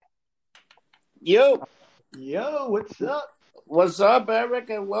Yo, Yo, what's up? what's up, Eric?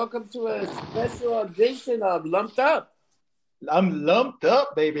 And welcome to a special edition of Lumped Up. I'm lumped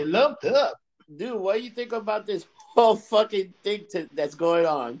up, baby, lumped up. Dude, what do you think about this whole fucking thing that's going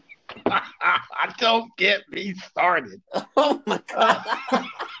on? Don't get me started. Oh my Uh,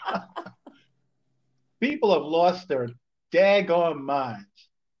 god. People have lost their daggone minds.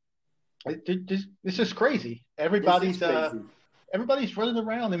 This is crazy. This is crazy. Everybody's running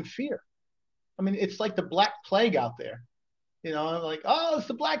around in fear. I mean, it's like the Black Plague out there. Like, oh, it's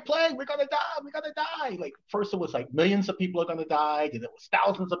the Black Plague. We're gonna die. We're gonna die. Like first it was like millions of people are gonna die, then it was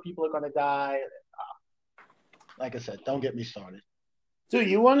thousands of people are gonna die. Like I said, don't get me started. Dude,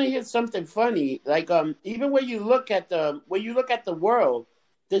 you want to hear something funny? Even when you look at the world,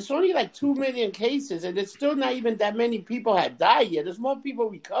 there's only like 2 million cases, and there's still not even that many people have died yet. There's more people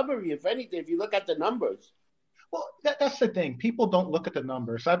recovery, if anything, if you look at the numbers. Well, that's the thing. People don't look at the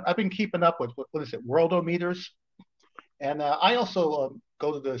numbers. I've been keeping up with what is it, Worldometers, and I also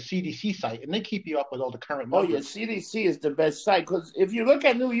go to the CDC site, and they keep you up with all the current Oh yeah, numbers. CDC is the best site because if you look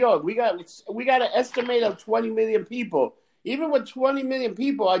at New York, we got an estimate of 20 million people. Even with 20 million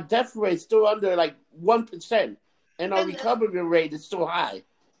people, our death rate is still under like 1%, and our And recovery rate is still high.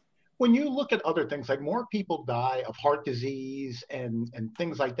 when you look at other things, like more people die of heart disease and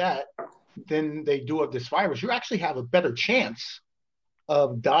things like that than they do of this virus, you actually have a better chance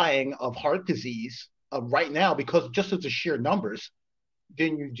of dying of heart disease right now because just of the sheer numbers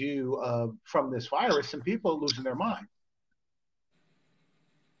than you do from this virus, and people are losing their mind.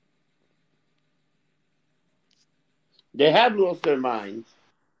 They have lost their minds.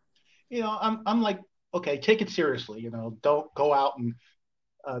 I'm like, okay, take it seriously. Don't go out and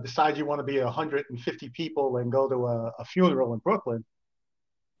decide you want to be 150 people and go to a funeral in Brooklyn.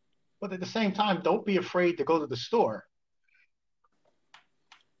 But at the same time, don't be afraid to go to the store.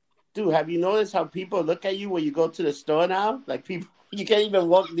 Dude, have you noticed how people look at you when you go to the store now? Like people, you can't even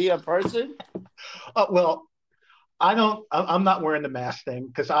walk near a person. Well, I don't. I'm not wearing the mask thing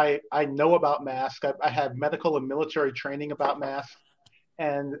because I know about masks. I have medical and military training about masks,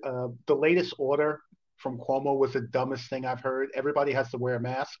 and the latest order from Cuomo was the dumbest thing I've heard. Everybody has to wear a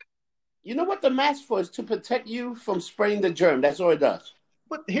mask. You know what the mask for is to protect you from spreading the germ. That's all it does.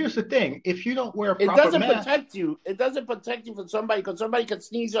 But here's the thing: if you don't wear a It proper doesn't mask, protect you. It doesn't protect you from somebody because somebody can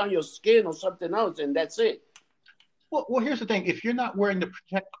sneeze on your skin or something else, and that's it. well, here's the thing: if you're not wearing the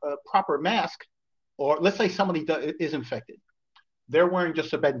proper mask, or let's say somebody is infected, they're wearing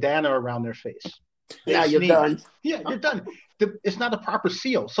just a bandana around their face. They Now you're sneeze. done. Yeah, you're done. It's not a proper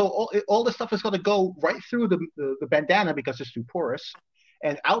seal. So all the stuff is going to go right through the bandana because it's too porous,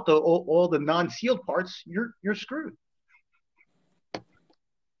 and out all the non-sealed parts, you're screwed.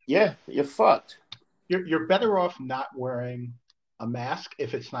 Yeah, you're fucked. You're better off not wearing a mask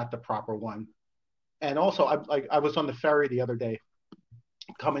if it's not the proper one. And also, I was on the ferry the other day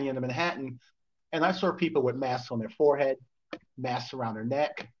coming into Manhattan, and I saw people with masks on their forehead, masks around their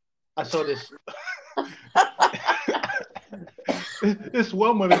neck. I saw this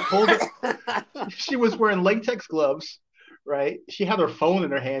woman pulled it. She was wearing latex gloves, right? She had her phone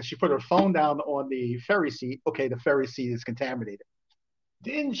in her hand. She put her phone down on the ferry seat. Okay, the ferry seat is contaminated.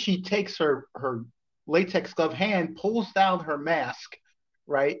 Then she takes her latex glove hand, pulls down her mask,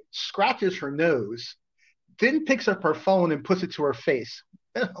 right? Scratches her nose, then picks up her phone and puts it to her face.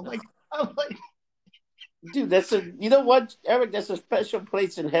 And I'm like, Dude, you know what, Eric, that's a special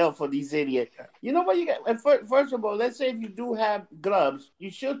place in hell for these idiots. You know what you got? First of all, let's say if you do have gloves, you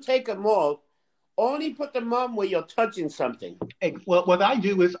should take them off. Only put them on when you're touching something. hey, well, what I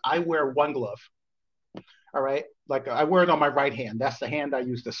do is I wear one glove. All right, like I wear it on my right hand. That's the hand I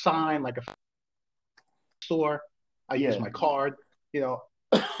use to sign, like a store. I use Yeah. my card. You know,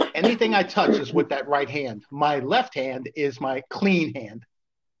 anything I touch is with that right hand. My left hand is my clean hand.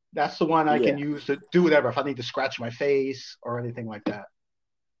 That's the one I can Yeah. use to do whatever if I need to scratch my face or anything like that.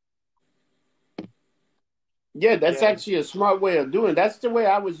 Yeah, that's Yeah. actually a smart way of doing it. That's the way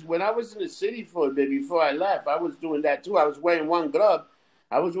I was when I was in the city for a bit before I left. I was doing that too. I was wearing one glove.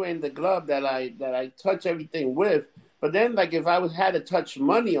 I was wearing the glove that I touch everything with. But then, like, if I was had to touch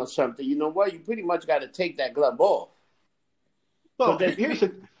money or something, you know what? You pretty much got to take that glove off because Well, there's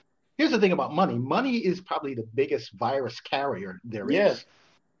here's the thing about money. Money is probably the biggest virus carrier there yeah, is.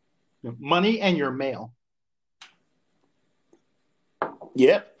 Money and your mail.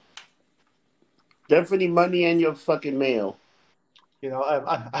 yeah, definitely money in your fucking mail.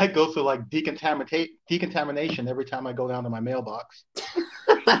 I go through like decontamination every time I go down to my mailbox.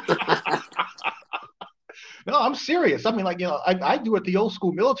 No, I'm serious. I mean, like, I do it the old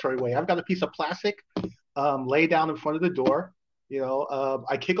school military way. I've got a piece of plastic lay down in front of the door.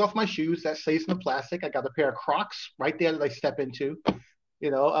 I kick off my shoes. That stays in the plastic. I got a pair of Crocs right there that I step into.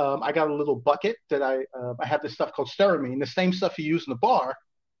 I got a little bucket that I have this stuff called Steramine, the same stuff you use in the bar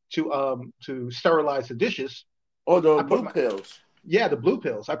to sterilize the dishes. Oh, the I put blue my pills. Yeah, the blue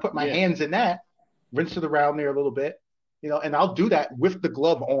pills. I put my Yeah. hands in that, rinse it around there a little bit, and I'll do that with the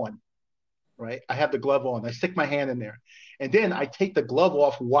glove on. Right, I have the glove on. I stick my hand in there, and then I take the glove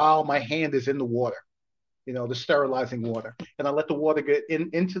off while my hand is in the water. The sterilizing water, and I let the water get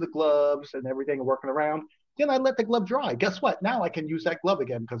into the gloves and everything working around. Then I let the glove dry. Guess what? Now I can use that glove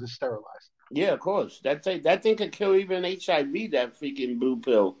again because it's sterilized. Yeah, of course. That thing could kill even HIV. That freaking blue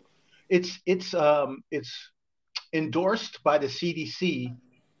pill. It's endorsed by the CDC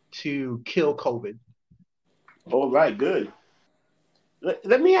to kill COVID. All right, good.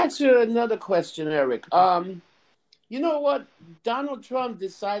 Let me ask you another question, Eric. You know what? Donald Trump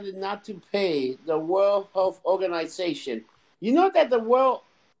decided not to pay the World Health Organization. You know that the World,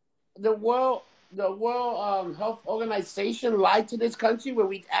 Health Organization lied to this country when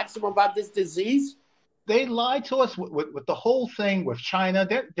we asked them about this disease. They lied to us with the whole thing with China.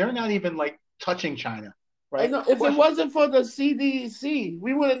 They're not even like touching China, I right? know if it wasn't for the CDC,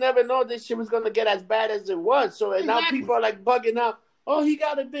 we would have never known this shit was going to get as bad as it was. So and now Exactly. people are like bugging out. Oh, he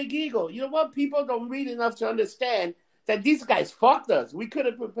got a big ego. You know what? People don't read enough to understand that these guys fucked us. We could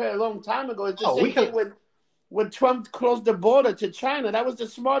have prepared a long time ago. It's the Oh, we same thing could. when Trump closed the border to China. That was the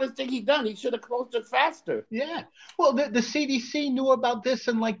smartest thing he done. He should have closed it faster. Yeah. Well, the CDC knew about this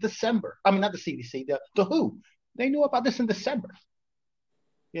in like December. I mean, not the CDC, the WHO. They knew about this in December.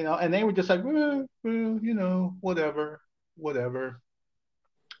 And they were just like, whatever, whatever.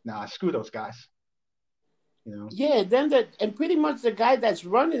 Nah, screw those guys. Yeah, and pretty much the guy that's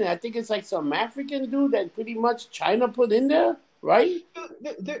running it, I think it's like some African dude that pretty much China put in there, right?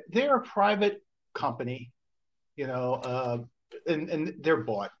 They're a private company, and they're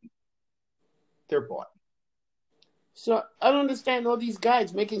bought. They're bought. So I don't understand all these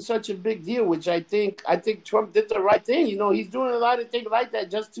guys making such a big deal, which I think Trump did the right thing. He's doing a lot of things like that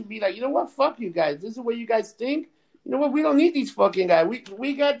just to be like, you know what, fuck you guys. This is what you guys think. You know what, we don't need these fucking guys.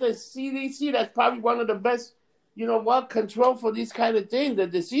 We got the CDC that's probably one of the best, control for these kind of things, the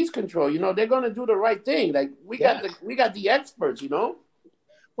disease control. They're gonna do the right thing. Like we got the experts.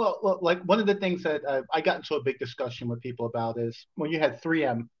 Well, like one of the things that I got into a big discussion with people about is when you had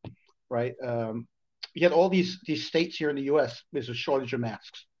 3M, right? You had all these states here in the U.S. There's a shortage of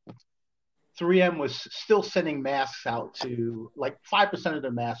masks. 3M was still sending masks out to like 5% of their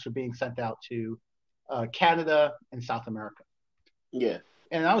masks were being sent out to Canada and South America. Yeah.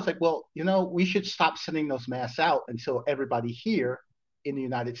 And I was like, well, we should stop sending those masks out until everybody here in the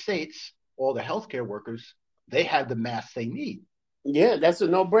United States, all the healthcare workers, they have the masks they need. Yeah, that's a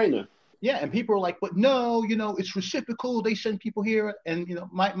no-brainer. Yeah, and people are like, but no, it's reciprocal. They send people here. And,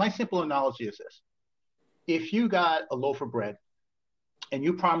 my simple analogy is this. If you got a loaf of bread and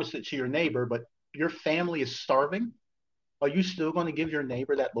you promised it to your neighbor, but your family is starving, are you still going to give your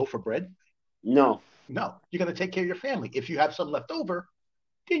neighbor that loaf of bread? No. No, you're going to take care of your family. If you have some left over,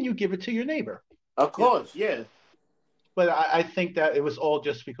 then you give it to your neighbor. Of course, yeah. But I think that it was all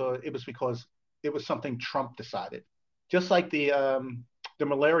just because it was something Trump decided. Just like the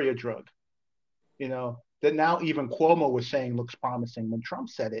malaria drug, that now even Cuomo was saying looks promising. When Trump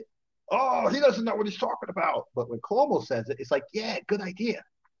said it, oh, he doesn't know what he's talking about. But when Cuomo says it, it's like, yeah, good idea.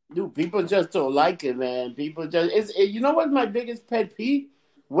 Dude, people just don't like it, man. People just you know what's my biggest pet peeve?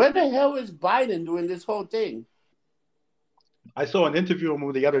 Where the hell is Biden doing this whole thing? I saw an interview with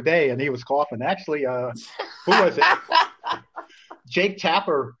him the other day, and he was coughing. Actually, who was it? Jake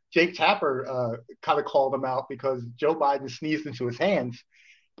Tapper. Jake Tapper kind of called him out because Joe Biden sneezed into his hands,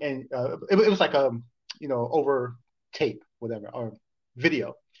 and it was like over tape, whatever, or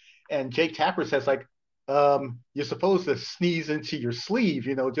video. And Jake Tapper says like, you're supposed to sneeze into your sleeve,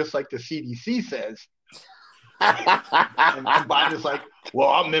 just like the CDC says. and Biden's like, well,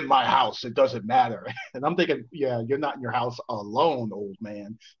 I'm in my house. It doesn't matter. And I'm thinking, yeah, you're not in your house alone, old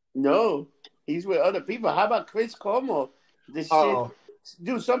man. No, he's with other people. How about Chris Cuomo? This shit.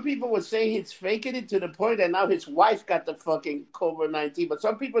 Dude, some people would say he's faking it to the point that now his wife got the fucking COVID-19. But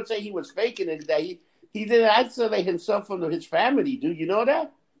some people say he was faking it, that he didn't isolate himself from his family. Do you know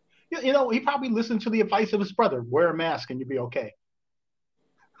that? He probably listened to the advice of his brother. Wear a mask and you'll be okay.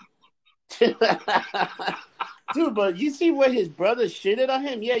 Dude, but you see where his brother shitted on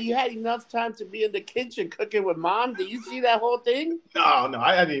him? Yeah, you had enough time to be in the kitchen cooking with mom. Did you see that whole thing? No.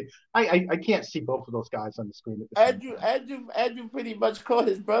 I mean, I can't see both of those guys on the screen at the same time. Andrew pretty much called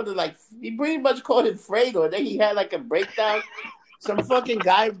his brother, like, he pretty much called him Fredo. And then he had like a breakdown. some fucking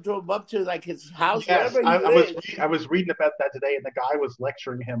guy drove up to like his house, Yes, wherever he lives. I was reading about that today, and the guy was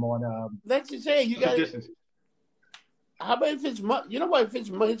lecturing him on Let's just say you social got. distance. How about if you know what? If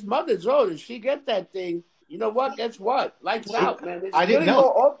his mother's old and she get that thing, you know what? Guess what? Lights out, man. It's I didn't killing know.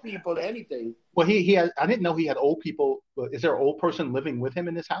 more old people than anything. Well, he had. I didn't know he had old people. Is there an old person living with him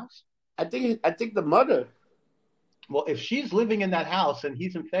in this house? I think the mother. Well, if she's living in that house and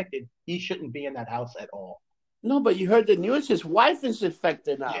he's infected, he shouldn't be in that house at all. No, but you heard the news. His wife is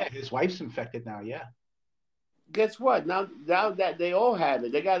infected now. Yeah, his wife's infected now. Yeah. Guess what? Now that they all have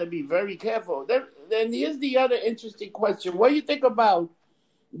it, they got to be very careful. Then here's the other interesting question: what do you think about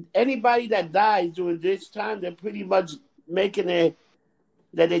anybody that dies during this time? They're pretty much making it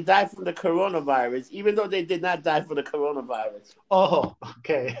that they died from the coronavirus, even though they did not die from the coronavirus. Oh,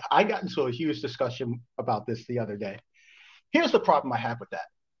 okay. I got into a huge discussion about this the other day. Here's the problem I have with that.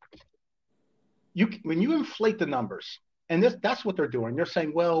 When you inflate the numbers, and that's what they're doing. They're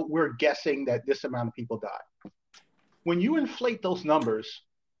saying, well, we're guessing that this amount of people died. When you inflate those numbers,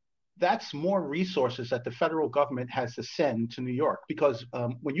 that's more resources that the federal government has to send to New York because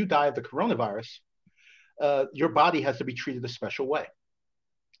when you die of the coronavirus, your body has to be treated a special way.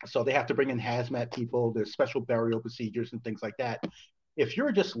 So they have to bring in hazmat people, there's special burial procedures and things like that. If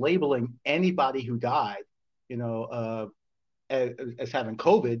you're just labeling anybody who died, as having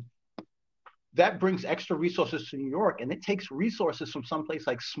COVID, that brings extra resources to New York, and it takes resources from someplace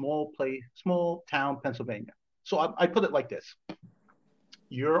like small town Pennsylvania. So I put it like this.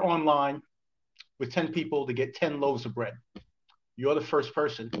 You're online with 10 people to get 10 loaves of bread. You're the first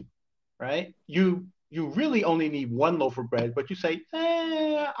person, right? You really only need one loaf of bread, but you say,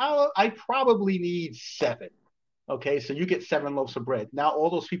 I probably need 7. Okay, so you get 7 loaves of bread. Now all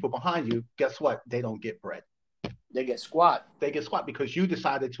those people behind you, guess what? They don't get bread. They get squat. They get squat because you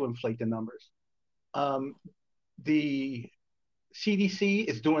decided to inflate the numbers. The CDC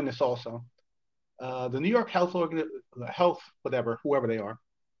is doing this also. The New York whoever they are,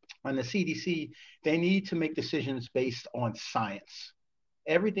 and the CDC, they need to make decisions based on science.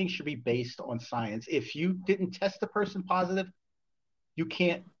 Everything should be based on science. If you didn't test the person positive, you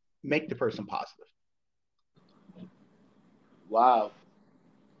can't make the person positive. Wow.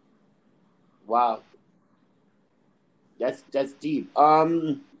 That's deep.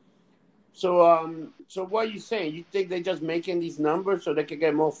 So what are you saying? You think they're just making these numbers so they can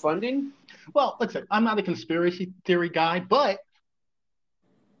get more funding? Well, listen, I'm not a conspiracy theory guy, but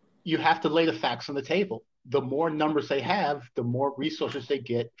you have to lay the facts on the table. The more numbers they have, the more resources they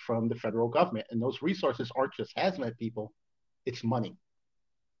get from the federal government. And those resources aren't just hazmat people, it's money.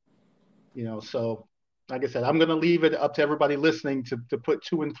 So like I said, I'm going to leave it up to everybody listening to put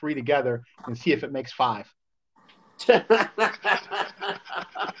 2 and 3 together and see if it makes 5.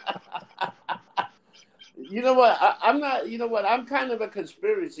 You know what? I'm not. You know what? I'm kind of a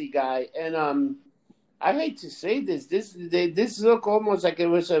conspiracy guy, and I hate to say this. This look almost like it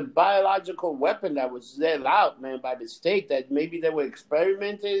was a biological weapon that was let out, man, by mistake. That maybe they were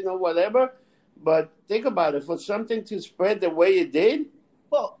experimenting or whatever. But think about it. For something to spread the way it did.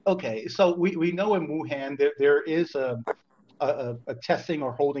 Well, okay. So we know in Wuhan there is a testing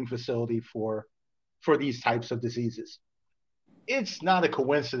or holding facility for these types of diseases. It's not a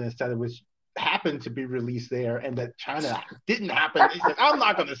coincidence that it was happened to be released there and that China didn't happen. He said, I'm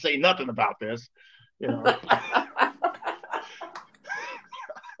not going to say nothing about this.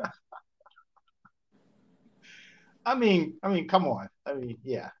 I mean, come on. I mean,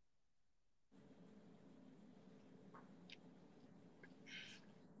 yeah.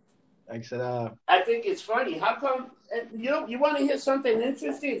 Like I said, I think it's funny. How come? You want to hear something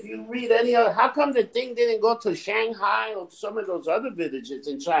interesting? If you read any other, how come the thing didn't go to Shanghai or some of those other villages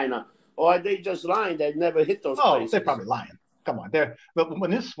in China? Or are they just lying? They never hit those places? They're probably lying. Come on, but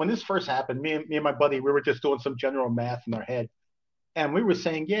when this first happened, me and my buddy, we were just doing some general math in our head, and we were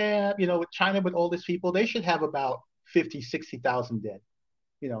saying, with China with all these people, they should have about 50, 60,000 dead.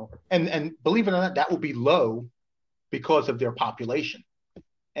 And believe it or not, that will be low because of their population.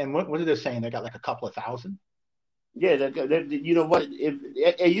 And what are they saying? They got like a couple of thousand. Yeah, you know what?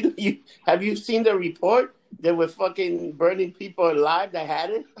 Have you seen the report? They were fucking burning people alive that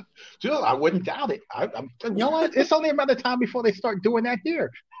had it. Dude, I wouldn't doubt it. You know what? It's only a matter of time before they start doing that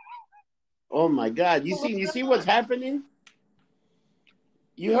here. Oh my God! You see what's happening?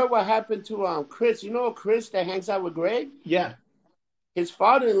 You heard what happened to Chris? You know Chris that hangs out with Greg? Yeah. His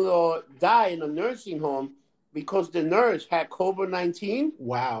father-in-law died in a nursing home because the nurse had COVID-19.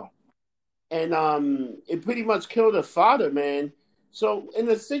 Wow. And it pretty much killed the father, man. So in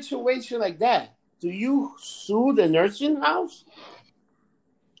a situation like that, do you sue the nursing house?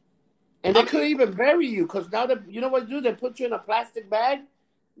 And I they mean, couldn't even bury you because now you know what they do? They put you in a plastic bag,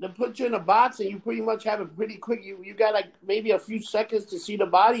 they put you in a box, and you pretty much have it pretty quick. You got like maybe a few seconds to see the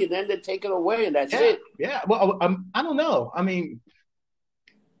body, and then they take it away, and that's yeah, it. yeah. Well, I don't know. I mean,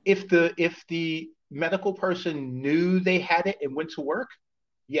 if the medical person knew they had it and went to work,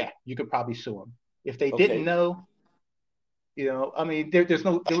 yeah, you could probably sue them. If they didn't Okay. know, I mean, there's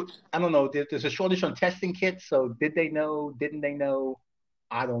no, I don't know. There's a shortage on testing kits. So did they know? Didn't they know?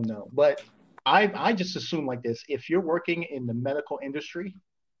 I don't know. But I just assume like this: if you're working in the medical industry,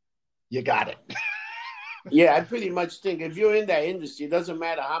 you got it. Yeah, I pretty much think if you're in that industry, it doesn't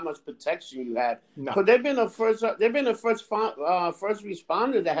matter how much protection you have, No. because they've been the first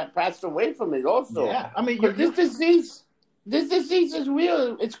responder that have passed away from it also. Yeah. I mean, Because this disease is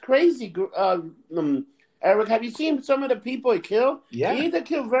real. It's crazy. Eric, have you seen some of the people it killed? It yeah, either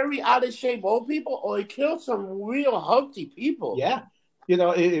killed very out of shape old people, or it killed some real healthy people. yeah.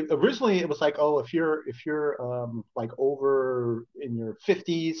 Originally it was like, oh, if you're like over in your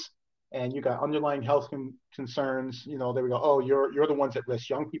 50s and you got underlying health concerns, they would go, oh, you're the ones at risk.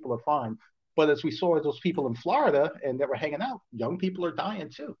 Young people are fine. But as we saw those people in Florida and that were hanging out, young people are dying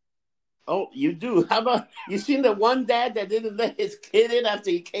too. Oh, you do? How about you seen the one dad that didn't let his kid in after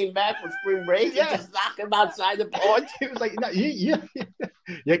he came back from spring break? He Yeah, just knocked him outside the porch. it was like, no,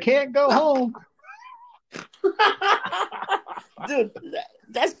 you can't go home. Dude,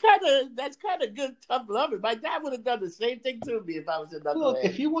 that's kind of good, tough loving. My dad would have done the same thing to me if I was a Look,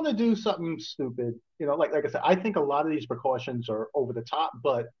 if knucklehead. you want to do something stupid, like I said, I think a lot of these precautions are over the top,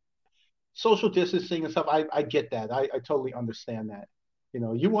 but social distancing and stuff, I get that. I totally understand that.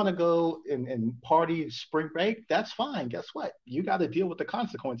 You want to go and party spring break, that's fine. Guess what? You got to deal with the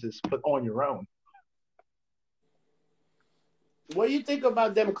consequences, but on your own. What do you think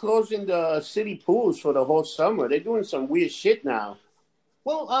about them closing the city pools for the whole summer? They're doing some weird shit now.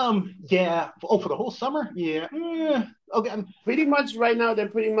 Well, yeah. Oh, for the whole summer? Yeah. Okay. Pretty much right now, they're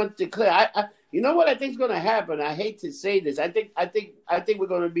pretty much declare. You know what I think is going to happen. I hate to say this. I think we're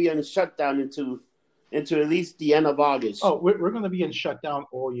going to be in a shutdown into at least the end of August. Oh, we're going to be in shutdown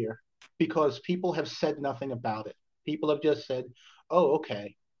all year because people have said nothing about it. People have just said, "Oh,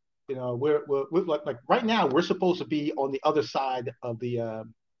 okay." We're like right now we're supposed to be on the other side of the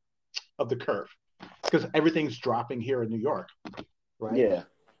curve because everything's dropping here in New York, right? Yeah.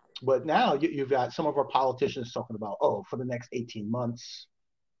 But now you've got some of our politicians talking about, oh, for the next 18 months,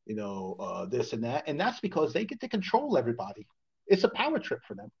 this and that, and that's because they get to control everybody. It's a power trip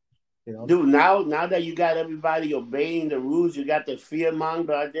for them, you know. Dude, now that you got everybody obeying the rules, you got the fear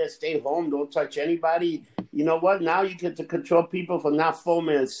monger out there, stay home, don't touch anybody. You know what? Now you get to control people from not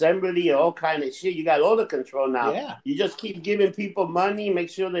forming assembly or all kind of shit. You got all the control now. Yeah, You just keep giving people money, make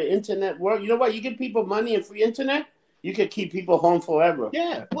sure the internet works. You know what? You give people money and free internet, you can keep people home forever.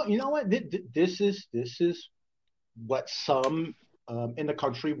 yeah. Well, you know what? This is what some in the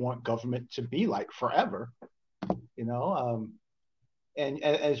country want government to be like forever. You know, and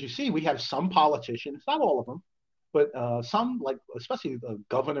as you see, we have some politicians, not all of them, but some, like especially the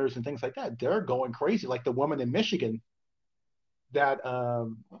governors and things like that, they're going crazy. Like the woman in Michigan that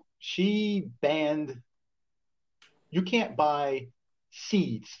she banned. You can't buy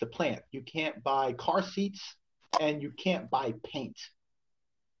seeds to plant. You can't buy car seats, and you can't buy paint.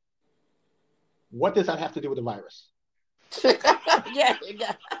 What does that have to do with the virus? Yeah,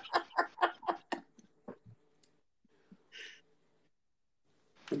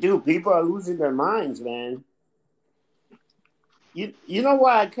 dude, people are losing their minds, man. You know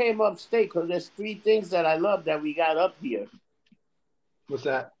why I came upstate? Because there's three things that I love that we got up here: What's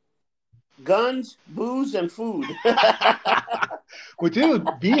that? guns, booze, and food. Well, dude,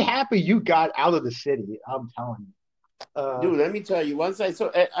 be happy you got out of the city. I'm telling you. Dude, let me tell you.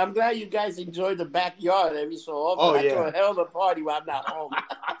 I'm glad you guys enjoy the backyard every so Oh often. I throw yeah, a hell of a party while I'm not home.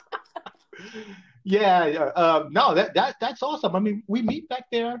 yeah, yeah. No, that's awesome. I mean, we meet back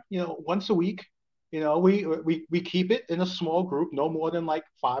there, once a week. We keep it in a small group, no more than like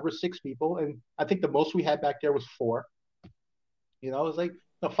 5 or 6 people, and I think the most we had back there was four. It was like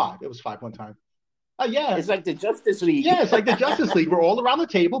no, five. It was five one time. Yeah, It's like the Justice League. yeah. It's like the Justice League. We're all around the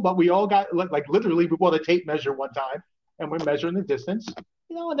table, but we all got like literally we bought a tape measure one time, and we're measuring the distance.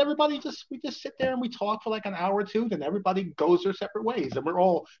 And everybody we just sit there and we talk for like an hour or two. Then everybody goes their separate ways, and we're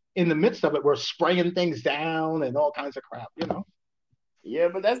all in the midst of it. We're spraying things down and all kinds of crap. Yeah,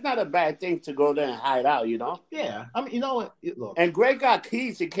 but that's not a bad thing to go there and hide out. Yeah, I mean, what? Look. And Greg got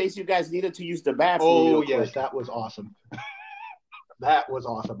keys in case you guys needed to use the bathroom Oh real yes, quick. that was awesome. That was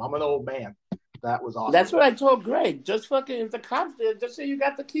awesome. I'm an old man. That was awesome. That's what I told Greg. Just fucking, if the cops there, just say you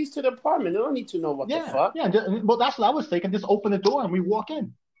got the keys to the apartment. They don't need to know what the Yeah, fuck. yeah. Well, that's what I was thinking. Just open the door and we walk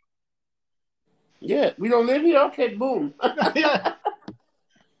in. Yeah, we don't live here. Okay, boom. Yeah.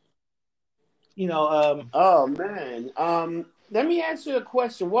 You know, Oh man. Let me ask you a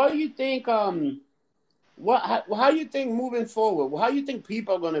question. What do you think? How you think moving forward? How you think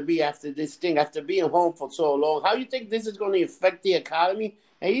people are going to be after this thing? After being home for so long, how you think this is going to affect the economy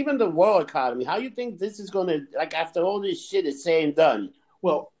and even the world economy? How you think this is going to like after all this shit is said and done?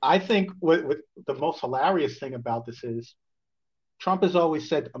 well, I think what the most hilarious thing about this is Trump has always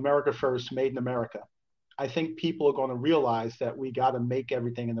said America first, made in America. I think people are going to realize that we got to make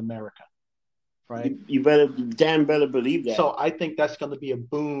everything in America, right? You better damn better believe that. So I think that's going to be a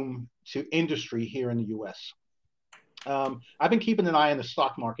boom to industry here in the U.S. I've been keeping an eye on the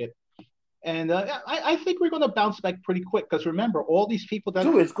stock market, and I think we're going to bounce back pretty quick because remember, all these people that,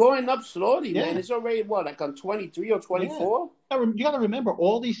 Dude, it's going up slowly, man. yeah, It's already what, like on 23 or yeah, 24? you got to remember,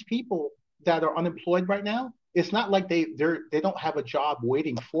 all these people that are unemployed right now, it's not like they don't have a job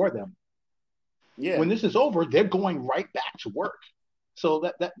waiting for them. Yeah. When this is over, they're going right back to work. So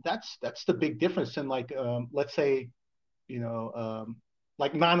that's the big difference in like let's say you know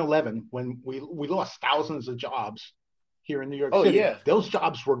like 9/11 when we lost thousands of jobs here in New York Oh City. yeah. Those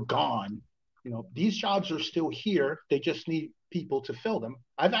jobs were gone. You know, these jobs are still here. They just need people to fill them.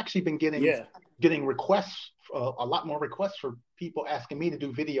 I've actually been Yeah. getting requests, a lot more requests for people asking me to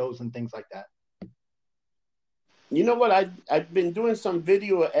do videos and things like that. You know what? I've been doing some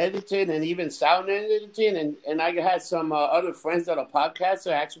video editing and even sound editing, and I had some other friends that are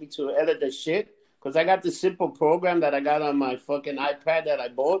podcasters ask me to edit the shit because I got this simple program that I got on my fucking iPad that I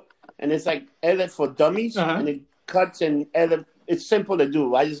bought, and it's like edit for dummies, Uh-huh. and it cuts and edit. It's simple to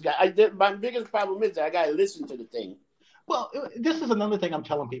do. I did. My biggest problem is that I got to listen to the thing. Well, this is another thing I'm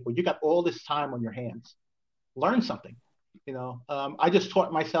telling people. You got all this time on your hands. Learn something. You know, I just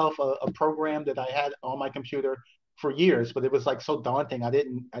taught myself a program that I had on my computer for years, but it was like so daunting. I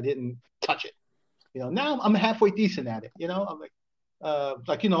didn't touch it. You know, now I'm halfway decent at it. You know, I'm like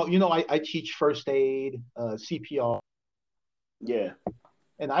I teach first aid, CPR, Yeah.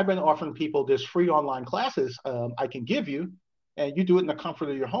 and I've been offering people this free online classes I can give you, and you do it in the comfort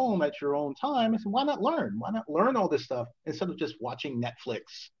of your home at your own time. I said, why not learn? Why not learn all this stuff instead of just watching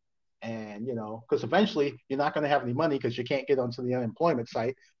Netflix? And because eventually you're not going to have any money because you can't get onto the unemployment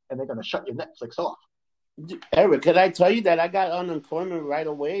site, and they're going to shut your Netflix off. Eric, can I tell you that I got unemployment right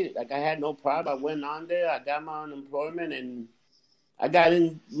away? Like I had no problem. I went on there, I got my unemployment, and I got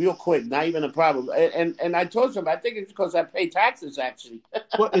in real quick. Not even a problem. And I told him I think it's because I pay taxes actually.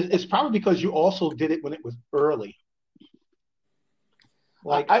 Well, it's probably because you also did it when it was early.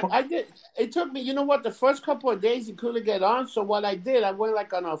 I did. It took me. You know what? The first couple of days you couldn't get on. So what I did, I went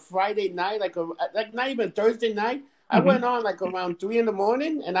like on a Friday night, like not even Thursday night. I Mhm. went on like around 3 in the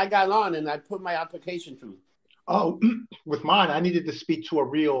morning, and I got on and I put my application through. Oh, with mine, I needed to speak to a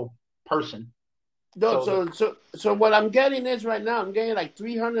real person. No, So that, so what I'm getting is right now I'm getting like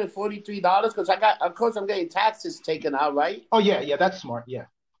 $343 because I got, of course, I'm getting taxes taken out, right? oh yeah, yeah, that's smart. Yeah.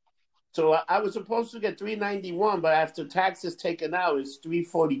 So I was supposed to get 391, but after taxes taken out, it's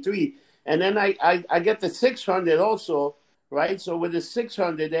 343, and then I get the 600 also, right? So with the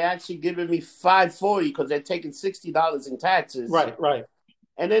 600, they're actually giving me 540 because they're taking $60 in taxes. Right, right.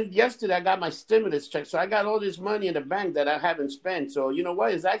 And then yesterday I got my stimulus check, so I got all this money in the bank that I haven't spent. So you know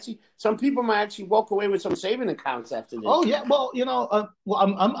what? It's actually some people might actually walk away with some saving accounts after Oh this. yeah. Well,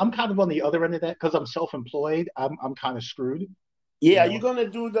 I'm kind of on the other end of that because I'm self-employed. I'm kind of screwed. You Yeah, are you know, gonna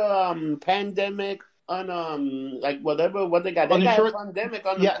do the pandemic on like whatever what they got? They got uninsured. pandemic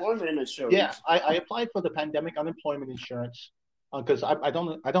Yeah, unemployment yeah. insurance. I applied for the pandemic unemployment insurance because I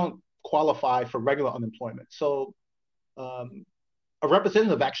don't qualify for regular unemployment. So um, a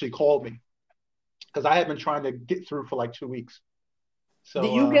representative actually called me because I had been trying to get through for like 2 weeks. Did So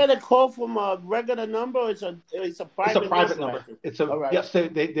you get a call from a regular number? Or it's a it's a private private number, I number. think. It's a All right. yes.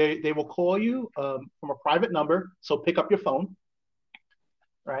 They will call you from a private number. So pick up your phone,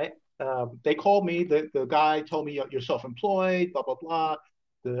 right? They called me. The guy told me you're self-employed. Blah blah blah.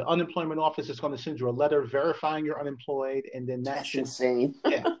 The unemployment office is going to send you a letter verifying you're unemployed, and then that That's should insane.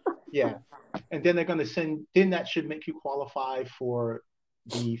 yeah yeah, and then they're going to send. Then that should make you qualify for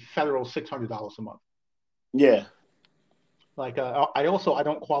the federal $600 a month. Yeah. Like I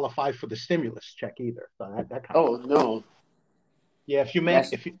don't qualify for the stimulus check either. So that kind of Oh no. yeah.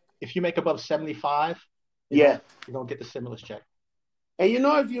 That's If you make above 75, yeah. you don't get the stimulus check. And you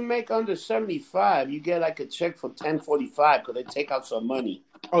know if you make under 75, you get like a check for 1045 because they take out some money.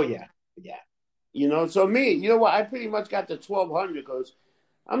 Oh yeah, yeah, You know, so me, you know what? I pretty much got the 1200 because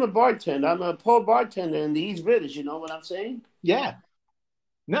I'm a bartender. I'm a poor bartender in the East Village. You know what I'm saying? yeah.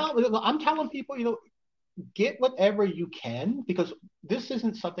 No, I'm telling people, get whatever you can, because this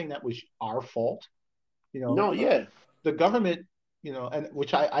isn't something that was our fault. You know, No, yeah. the government, and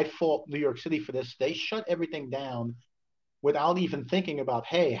which I fault New York City for this. They shut everything down without even thinking about,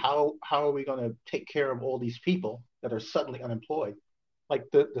 hey, how are we going to take care of all these people that are suddenly unemployed? Like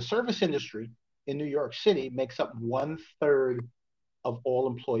the service industry in New York City makes up 1/3 of all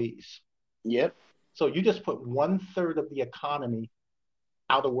employees. Yep. So you just put 1/3 of the economy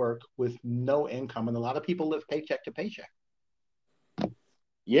out of work with no income, and a lot of people live paycheck to paycheck.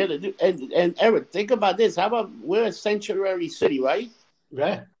 Yeah, they do. And Eric, think about this. How about we're a sanctuary city, right?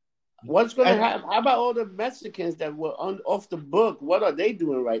 Yeah. What's going to And happen? How about all the Mexicans that were off the book? What are they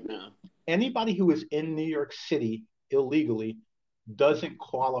doing right now? anybody who is in New York City illegally doesn't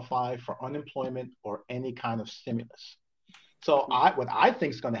qualify for unemployment or any kind of stimulus. So what I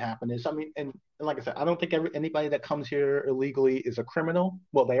think is going to happen is, I mean, and like I said, I don't think anybody that comes here illegally is a criminal.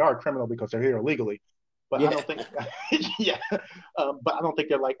 Well, they are a criminal because they're here illegally, but I Yeah. don't think, yeah, but I don't think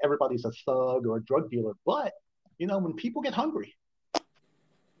they're like everybody's a thug or a drug dealer. But when people get hungry,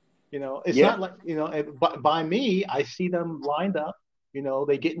 it's Yeah. not like But by me, I see them lined up.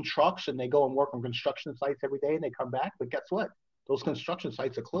 They get in trucks and they go and work on construction sites every day, and they come back. But guess what? Those construction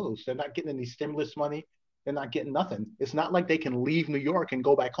sites are closed. They're not getting any stimulus money. They're not getting nothing. It's not like they can leave New York and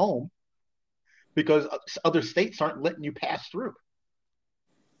go back home because other states aren't letting you pass through.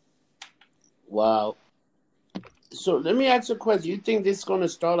 Wow. So let me ask you a question. You think this is going to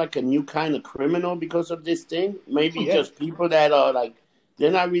start like a new kind of criminal because of this thing? Maybe Yeah. just people that are like,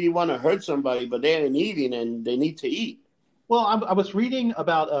 they're not really want to hurt somebody, but they're in eating and they need to eat. Well, I was reading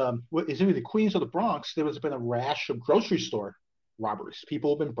about is it the Queens or the Bronx? There has been a rash of grocery store robberies.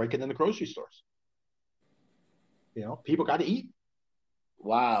 People have been breaking into grocery stores. People got to eat.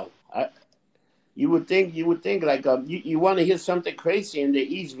 Wow. You would think like you want to hear something crazy in the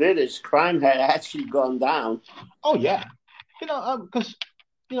East Village, crime had actually gone down. Oh yeah, because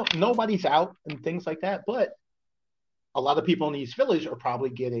nobody's out and things like that. But a lot of people in the East Village are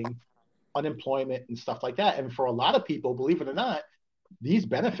probably getting unemployment and stuff like that. And for a lot of people, believe it or not, these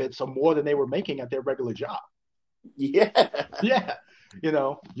benefits are more than they were making at their regular job. Yeah. Yeah.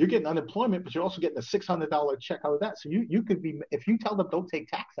 You're getting unemployment, but you're also getting a $600 check out of that. So you could be, if you tell them don't take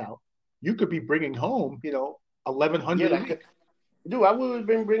tax out, you could be bringing home, 1,100 Yeah, a week. dude, I would have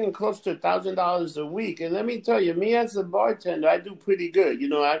been bringing close to $1,000 a week. And let me tell you, me as a bartender, I do pretty good.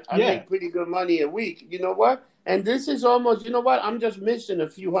 I Yeah. make pretty good money a week. You know what? And this is almost, you know what? I'm just missing a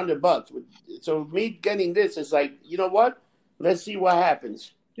few $100. So me getting this is like, you know what? Let's see what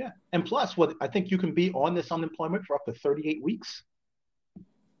happens. Yeah. And plus, what I think you can be on this unemployment for up to 38 weeks.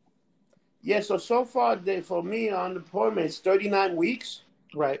 Yeah, so far for me unemployment is 39 weeks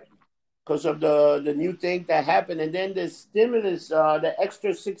Right. because of the new thing that happened, and then the stimulus, the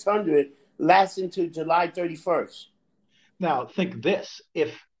extra 600 lasts until July 31st. Now, think this: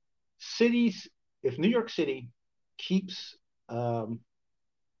 if New York City keeps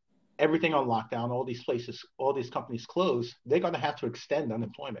everything on lockdown, all these places, all these companies closed, they're going to have to extend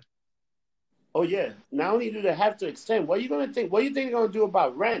unemployment. Oh yeah. Not only do they have to extend, what are you going to think? What do you think they're going to do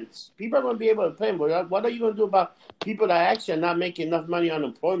about rents? People are going to be able to pay, but what are you going to do about people that actually are not making enough money on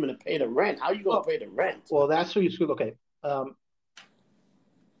unemployment to pay the rent? How are you going to pay the rent? Well, that's where you should. Okay,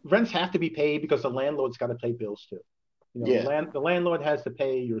 rents have to be paid because the landlord's got to pay bills too. Yeah. The landlord has to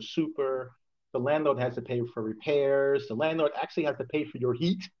pay your super. The landlord has to pay for repairs. The landlord actually has to pay for your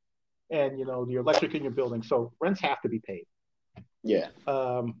heat and the electric in your building. So rents have to be paid. Yeah.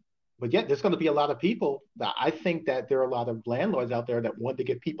 But yeah, there's going to be a lot of people that I think that there are a lot of landlords out there that want to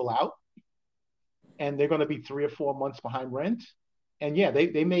get people out, and they're going to be 3 or 4 months behind rent. And yeah,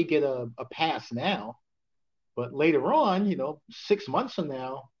 they may get a pass now, but later on, 6 months from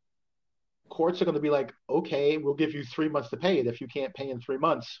now, courts are going to be like, okay, we'll give you 3 months to pay it. If you can't pay in 3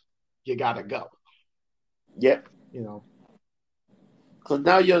 months, you got to go. Yep. Yeah. Because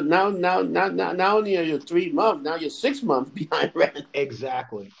now you're now only are you 3 months, now you're 6 months behind rent.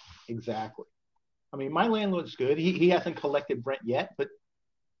 Exactly. I mean, my landlord's good. He hasn't collected rent yet, but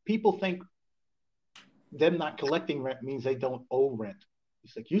people think them not collecting rent means they don't owe rent.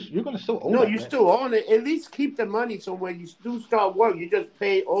 It's like you're going to still owe. No, that you rent. still own it. At least keep the money so when you do start work, you just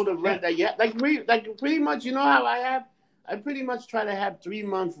pay all the rent that you have. Like pretty much, you know how I pretty much try to have 3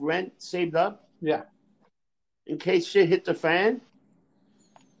 months rent saved up. Yeah. In case shit hit the fan.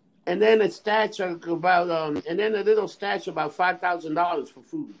 And then a stash about and then a little stash about $5,000 for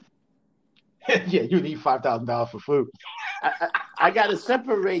food. Yeah, you need $5,000 for food. I got to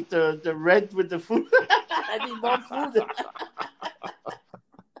separate the rent with the food. I need more food.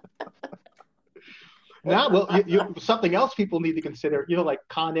 Now, well, something else people need to consider. Like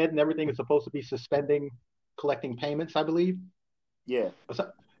Con Ed and everything is supposed to be suspending collecting payments, I believe. Yeah.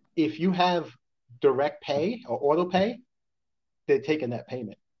 So if you have direct pay or auto pay, they're taking that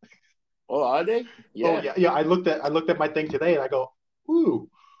payment. Oh, are they? Oh Yeah. yeah, yeah. I looked at my thing today and I go, ooh,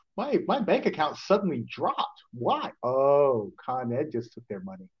 my bank account suddenly dropped. Why? Oh, Con Ed just took their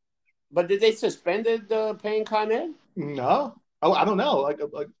money. But did they suspended the paying Con Ed? No. Oh, I don't know.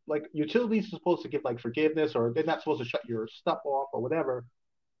 Like utilities are supposed to give like forgiveness, or they're not supposed to shut your stuff off or whatever.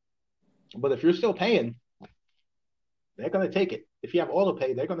 But if you're still paying, they're gonna take it. If you have auto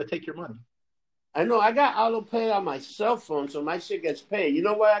pay, they're gonna take your money. I know I got auto pay on my cell phone, so my shit gets paid. You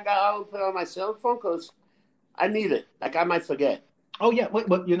know why I got auto pay on my cell phone? Because I need it. Like I might forget. Oh yeah,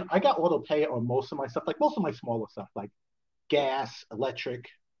 but I got auto pay on most of my stuff, like most of my smaller stuff, like gas, electric,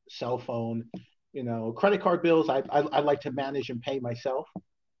 cell phone. Credit card bills. I like to manage and pay myself.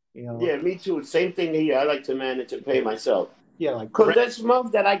 You know, Yeah, me too. Same thing here. I like to manage and pay myself. yeah, like Cause this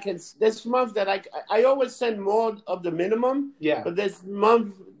month that I always send more of the minimum, yeah, but this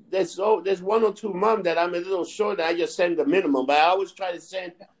month there's 1 or 2 months that I'm a little short that I just send the minimum, but I always try to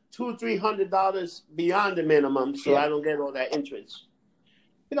send $200-300 beyond the minimum so yeah. I don't get all that interest.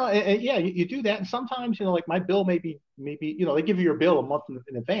 And yeah, you do that, and sometimes like my bill maybe they give you your bill a month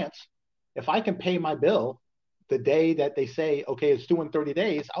in advance. If I can pay my bill the day that they say okay it's due in 30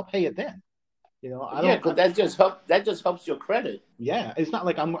 days, I'll pay it then. I Yeah, don't. because that just helps your credit. Yeah, it's not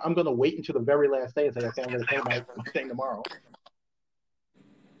like I'm going to wait until the very last day and say okay I'm going to pay my thing tomorrow.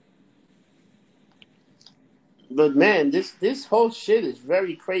 But man, this whole shit is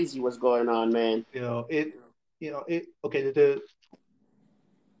very crazy. What's going on, man? It. Okay,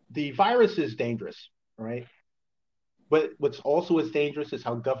 the virus is dangerous, right? But what's also as dangerous is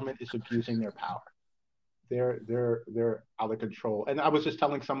how government is abusing their power. They're out of control. And I was just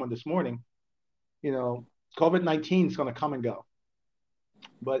telling someone this morning, COVID-19 is going to come and go.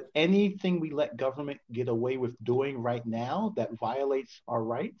 But anything we let government get away with doing right now that violates our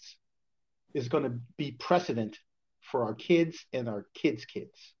rights is going to be precedent for our kids and our kids'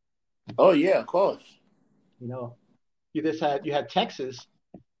 kids. Oh yeah, of course. You know, you had Texas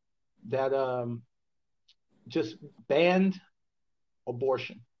that just banned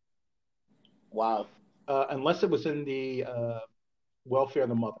abortion. Wow. Unless it was in the welfare of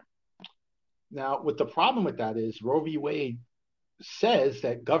the mother. Now, what the problem with that is Roe v. Wade says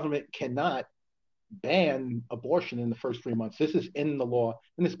that government cannot ban abortion in the first 3 months. This is in the law,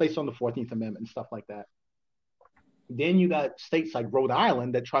 and it's based on the 14th Amendment and stuff like that. Then you got states like Rhode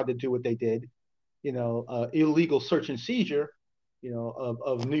Island that tried to do what they did, illegal search and seizure,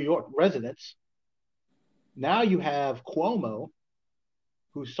 of New York residents. Now you have Cuomo,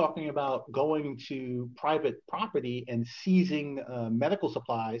 who's talking about going to private property and seizing medical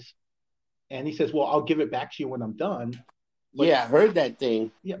supplies. And he says, well, I'll give it back to you when I'm done. But, yeah, I heard that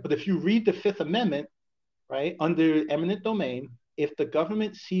thing. Yeah, but if you read the Fifth Amendment, right, under eminent domain, if the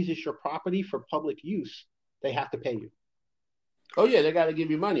government seizes your property for public use, they have to pay you. Oh, yeah, they got to give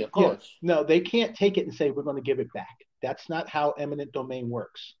you money, of course. Yeah. No, they can't take it and say, we're going to give it back. That's not how eminent domain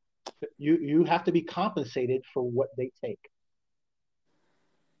works. You have to be compensated for what they take.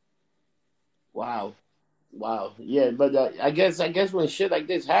 Wow. Yeah, but I guess when shit like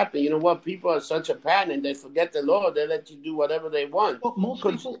this happen, you know what? People are such a pattern. They forget the law. They let you do whatever they want. Well,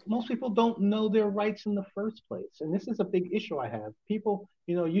 most people don't know their rights in the first place, and this is a big issue I have. People,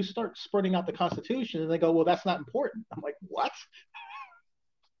 you start spreading out the Constitution, and they go, "Well, that's not important." I'm like, "What?"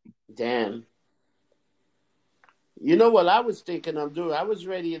 Damn. You know what I was thinking of doing? I was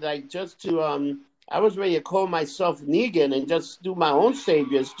ready I was ready to call myself Negan and just do my own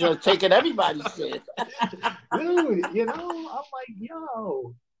saviors, just taking everybody's shit. Dude,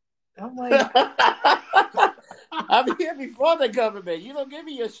 I'm like, I'm here before the government. You don't give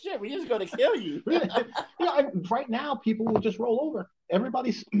me your shit. We're just going to kill you. Right now, people will just roll over.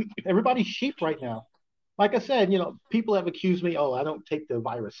 Everybody's sheep right now. Like I said, people have accused me. Oh, I don't take the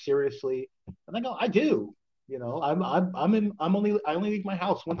virus seriously, and I go, I do. I only leave my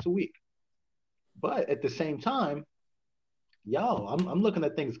house once a week. But at the same time, I'm looking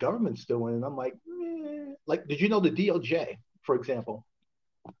at things government's doing, and I'm like, like, did you know the DOJ, for example,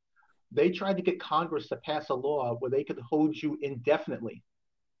 they tried to get Congress to pass a law where they could hold you indefinitely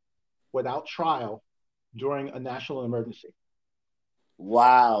without trial during a national emergency.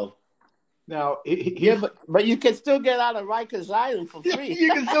 Wow. Now, but you can still get out of Rikers Island for free.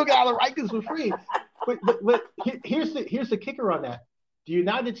 You can still get out of Rikers for free. But here's the kicker on that. The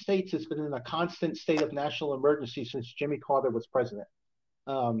United States has been in a constant state of national emergency since Jimmy Carter was president.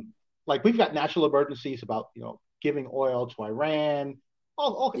 Like we've got national emergencies about giving oil to Iran,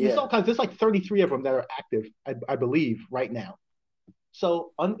 There's Yeah. all kinds. There's like 33 of them that are active, I believe, right now.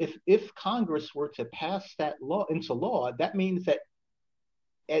 So if Congress were to pass that law into law, that means that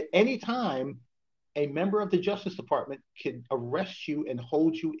at any time, a member of the Justice Department can arrest you and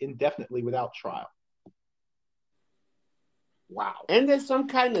hold you indefinitely without trial. Wow. And there's some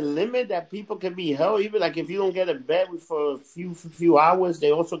kind of limit that people can be held. Even like if you don't get a bed for a few hours,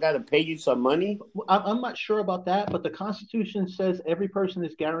 they also got to pay you some money. I'm not sure about that, but the Constitution says every person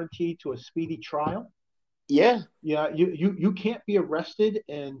is guaranteed to a speedy trial. Yeah. Yeah, you can't be arrested,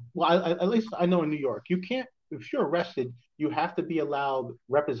 and well, at least I know in New York, you can't. If you're arrested, you have to be allowed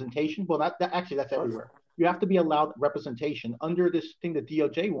representation. Well, actually that's everywhere. You have to be allowed representation under this thing the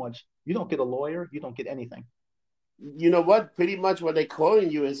DOJ wants. You don't get a lawyer, you don't get anything. You know what? Pretty much what they're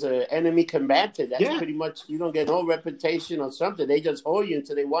calling you is an enemy combatant. That's Yeah. pretty much, you don't get no reputation or something. They just hold you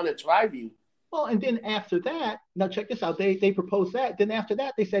until they want to try you. Well, and then after that, now check this out. They proposed that. Then after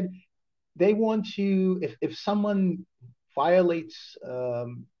that, they said they want to if someone violates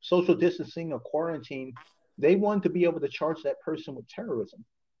social distancing or quarantine, they want to be able to charge that person with terrorism.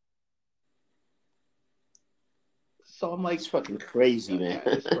 So I'm like, It's fucking crazy, man.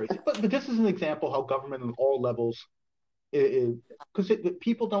 it's crazy. But this is an example how government on all levels, because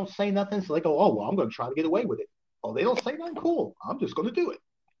people don't say nothing, so they go, oh well, I'm going to try to get away with it. Oh, they don't say nothing. Cool, I'm just going to do it.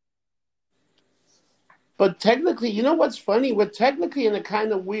 But technically, you know what's funny? We're technically in a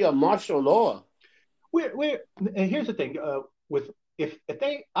kind of weird martial law. And here's the thing, with if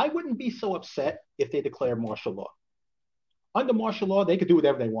they, I wouldn't be so upset if they declare martial law. Under martial law, they could do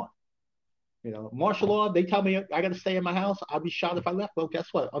whatever they want. You know, martial law, they tell me I got to stay in my house. I'll be shot if I left. Well, guess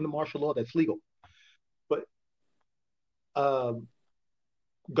what? Under martial law, that's legal. But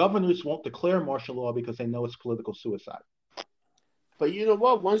governors won't declare martial law because they know it's political suicide. But you know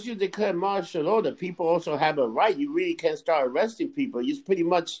what? Once you declare martial law, the people also have a right. You really can't start arresting people. You pretty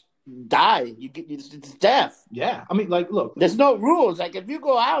much die. It's death. Yeah, I mean, like, look, there's no rules. Like if you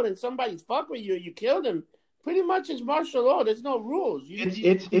go out and somebody's fuck with you, you kill them. Pretty much it's martial law. There's no rules.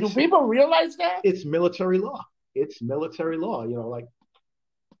 Do people realize that? It's military law. It's military law. You know, like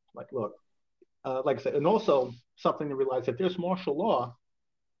look, like I said, and also something to realize that there's martial law.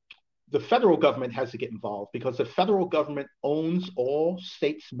 The federal government has to get involved because the federal government owns all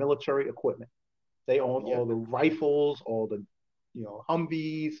states' military equipment. They own all the rifles, all the,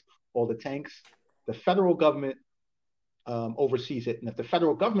 Humvees, all the tanks. The federal government oversees it, and if the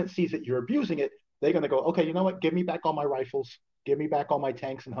federal government sees that you're abusing it, they're going to go, okay, you know what? Give me back all my rifles. Give me back all my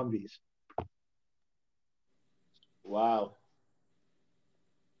tanks and Humvees. Wow.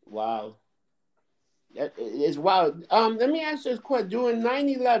 It's wild. Let me ask this question. During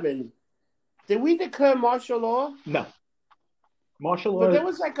 9/11, did we declare martial law? No. Martial law. But there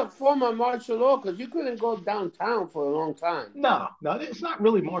was like a form of martial law because you couldn't go downtown for a long time. No, it's not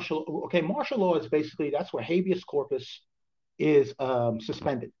really martial. Okay, martial law is basically, that's where habeas corpus is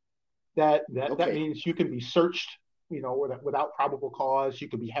suspended. That means you can be searched, without probable cause. You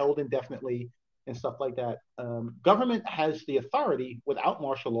could be held indefinitely and stuff like that. Government has the authority without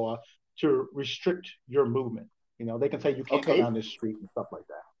martial law to restrict your movement. They can say you can't go down this street and stuff like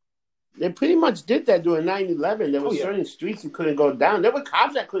that. They pretty much did that during 9/11. There were certain streets you couldn't go down. There were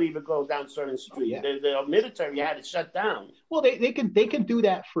cops that couldn't even go down certain streets. The military had to shut down. Well, they can do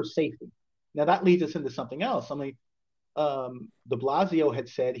that for safety. Now that leads us into something else. I mean, de Blasio had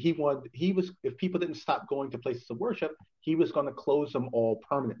said he was if people didn't stop going to places of worship, he was going to close them all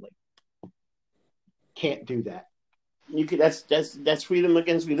permanently. Can't do that. You could. That's freedom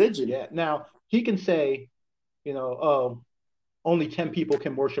against religion. Yeah. Now he can say, only 10 people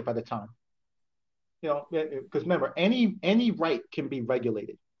can worship at a time. Because remember, any right can be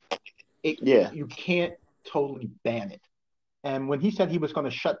regulated. You can't totally ban it. And when he said he was going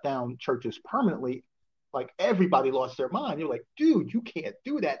to shut down churches permanently, like everybody lost their mind. You're like, dude, you can't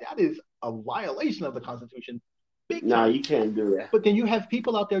do that. That is a violation of the Constitution. No, you can't do that. But then you have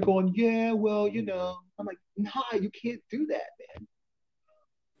people out there going, yeah, well, I'm like, nah, you can't do that, man.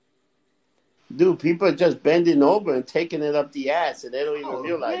 Dude, people are just bending over and taking it up the ass, and they don't even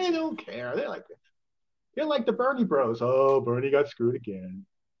realize. They don't care. They're like the Bernie Bros. Oh, Bernie got screwed again.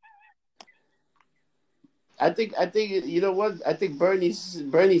 I think you know what? I think Bernie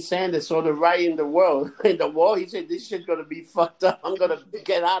Sanders saw the right in the world in the wall. He said, "This shit's gonna be fucked up. I'm gonna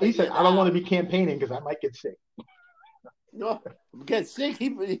get out of here." He said, "I don't want to be campaigning because I might get sick." No, get sick.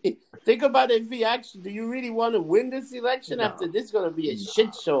 Think about it. If he actually, do you really want to win this election after this? Is gonna be a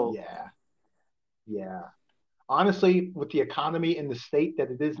shit show. Yeah. Honestly, with the economy in the state that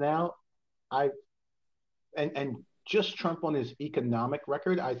it is now, and just Trump on his economic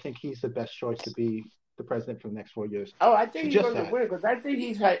record, I think he's the best choice to be the president for the next 4 years. Oh, I think he's Just going to that. win because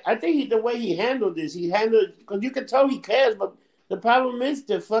the way he handled this, because you can tell he cares, but the problem is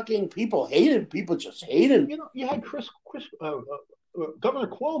the fucking people hate him. People just hate him. You had Governor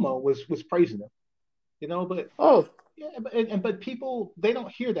Cuomo was praising him. But Oh, yeah, but people, they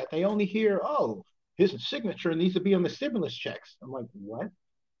don't hear that. They only hear, oh, his signature needs to be on the stimulus checks. I'm like, what?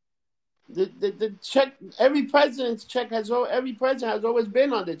 the check, every president has always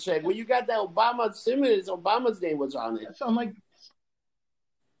been on the check. When you got that Obama stimulus, Obama's name was on it. So I'm like,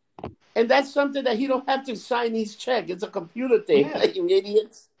 and that's something that he don't have to sign these checks. It's a computer thing, yeah. like you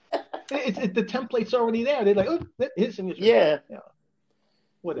idiots. The template's already there. They're like, oh, his signature. Yeah.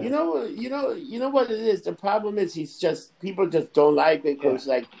 Whatever. You know what it is. The problem is people just don't like it because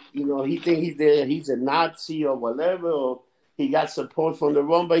he think he's a Nazi or whatever, or he got support from the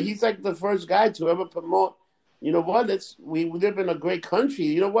wrong. But he's like the first guy to ever promote. You know what? We live in a great country.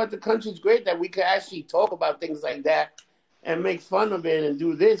 You know what? The country's great that we can actually talk about things like that and make fun of it and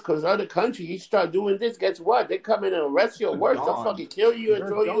do this. Because other countries, you start doing this, guess what? They come in and arrest you or worse, they'll fucking kill you and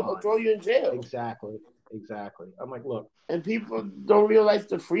throw you in jail. Exactly. I'm like, look. And people don't realize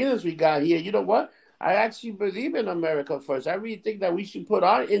the freedoms we got here. You know what? I actually believe in America first. I really think that we should put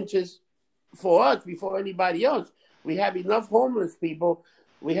our interests for us before anybody else. We have enough homeless people.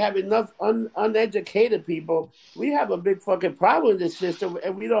 We have enough uneducated people. We have a big fucking problem in this system,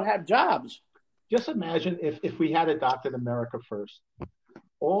 and we don't have jobs. Just imagine if we had adopted America first.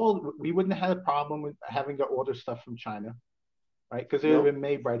 We wouldn't have had a problem with having to order stuff from China, right? Because it would have been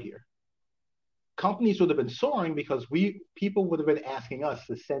made right here. Companies would have been soaring because people would have been asking us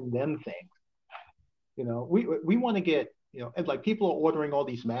to send them things. We want to get, and like people are ordering all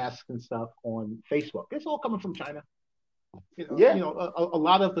these masks and stuff on Facebook. It's all coming from China. A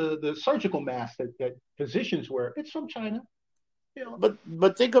lot of the surgical masks that physicians wear, it's from China.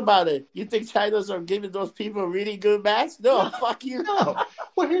 But think about it. You think China's are giving those people really good masks? No, fuck you. No.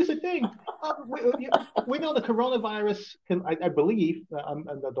 Well, here's the thing. We know the coronavirus can, I believe,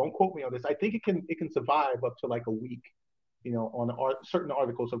 don't quote me on this. I think it can survive up to like a week, on certain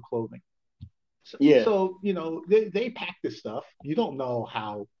articles of clothing. So they pack this stuff. You don't know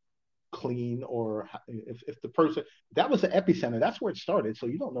how clean or if the person that was the epicenter. That's where it started. So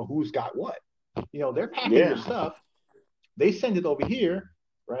you don't know who's got what. They're packing your stuff. They send it over here,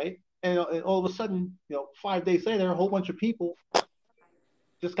 right? And all of a sudden, 5 days later, a whole bunch of people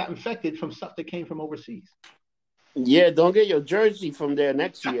just got infected from stuff that came from overseas. Yeah, don't get your jersey from there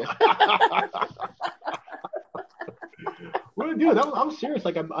next year. Well, dude, I'm serious.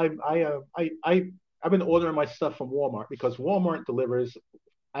 Like I've been ordering my stuff from Walmart because Walmart delivers.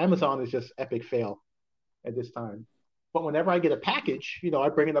 Amazon is just epic fail at this time. But whenever I get a package, I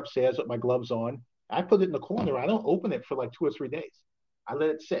bring it upstairs with my gloves on. I put it in the corner. I don't open it for like 2 or 3 days. I let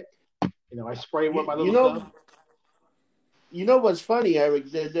it sit. I spray it with my little stuff. You know what's funny, Eric?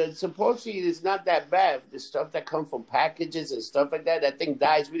 The supposedly it's not that bad. The stuff that comes from packages and stuff like that thing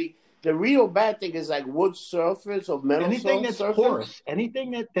dies really. The real bad thing is like wood surface or metal anything that's surface. Porous,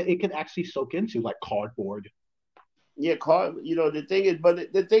 anything that it can actually soak into, like cardboard. Yeah, the thing is,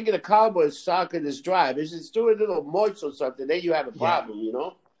 but the thing in the cardboard is soft and it's dry. If it's still a little moist or something, then you have a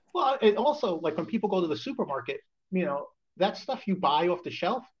problem, Well, and also, like when people go to the supermarket, that stuff you buy off the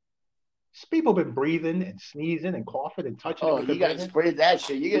shelf, people have been breathing and sneezing and coughing and touching it. Oh, you got to spray that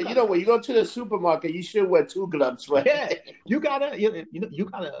shit. When you go to the supermarket, you should wear 2 gloves, right? Yeah, you gotta.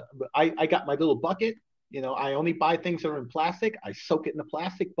 I got my little bucket. I only buy things that are in plastic. I soak it in the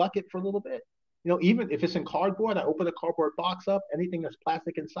plastic bucket for a little bit. Even if it's in cardboard, I open the cardboard box up. Anything that's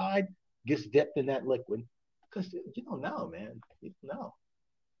plastic inside gets dipped in that liquid. Because you don't know, man. You don't know.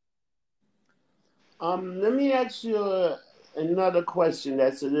 Let me ask you another question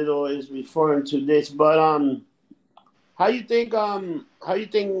that's is referring to this, but how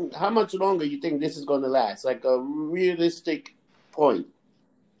much longer you think this is going to last? Like a realistic point.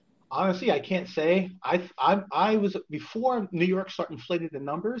 Honestly, I can't say. I was before New York started inflating the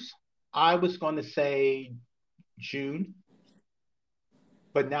numbers. I was going to say June,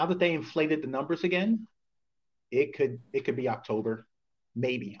 but now that they inflated the numbers again, it could be October.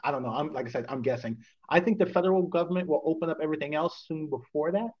 Maybe. I don't know. Like I said, I'm guessing. I think the federal government will open up everything else soon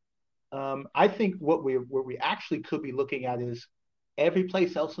before that. I think what we actually could be looking at is every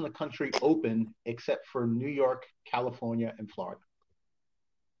place else in the country open except for New York, California, and Florida.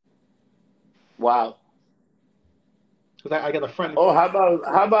 Wow. Because I got a friend. Oh, how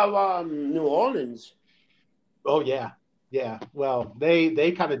about New Orleans? Oh yeah. Yeah, well,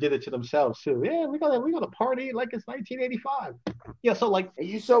 they kind of did it to themselves too. Yeah, we got a party like it's 1985. Yeah, so like. And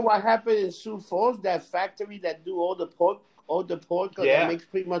you saw what happened in Sioux Falls, that factory that do all all the pork that Yeah. makes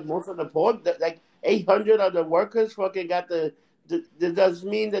pretty much most of the pork. Like 800 of the workers fucking got the does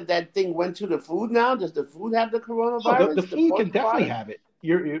mean that that thing went to the food now? Does the food have the Oh, the coronavirus? The food can pork definitely product? have it.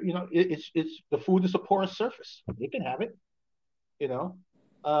 It's the food is a porous surface. It can have it. You know,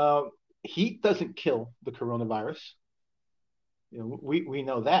 uh, heat doesn't kill the coronavirus. We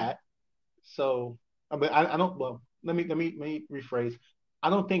know that. So, I don't. Well, let me rephrase. I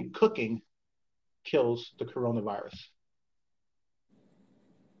don't think cooking kills the coronavirus.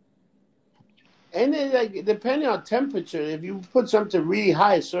 And then, like, depending on temperature, if you put something really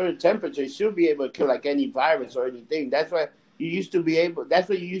high, a certain temperature, it should be able to kill like any virus or anything. That's why you used to be able. That's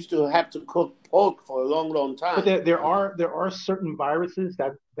why you used to have to cook pork for a long, long But time. there are certain viruses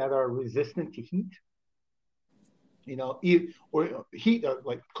that are resistant to heat. Or heat,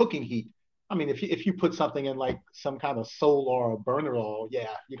 like cooking heat. I mean, if you put something in like some kind of solar or burner oil,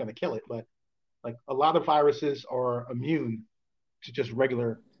 yeah, you're gonna kill it. But like a lot of viruses are immune to just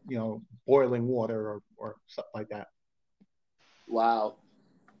regular, boiling water or stuff like that. Wow.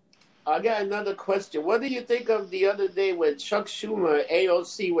 I got another question. What do you think of the other day when Chuck Schumer,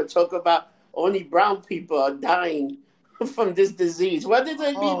 AOC, would talk about only brown people are dying from this disease? What did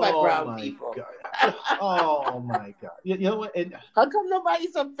they mean by Oh brown my people? god! Oh my god! You know what? How come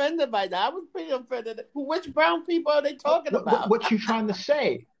nobody's offended by that? I was pretty offended. Which brown people are they talking about? What you trying to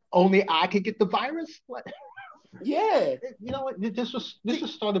say? Only I could get the virus? What? Yeah. You know what? This was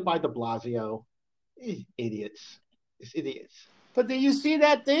started by De Blasio. Idiots. It's idiots. But do you see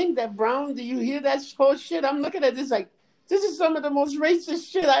that thing, that brown? Do you hear that whole shit? I'm looking at this like, this is some of the most racist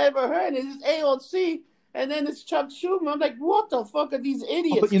shit I ever heard. It's AOC, and then it's Chuck Schumer. I'm like, what the fuck are these Oh, but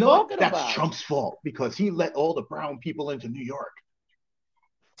idiots you know what? talking That's about? Trump's fault because he let all the brown people into New York.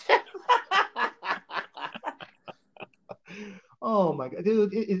 Oh my god,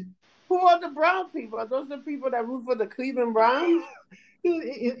 dude! Who are the brown people? Are those the people that root for the Cleveland Browns?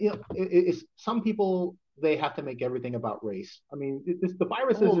 It's some people, they have to make everything about race. I mean, the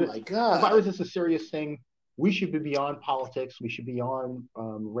virus Oh is my the god! virus is a serious thing. We should be beyond politics. We should be on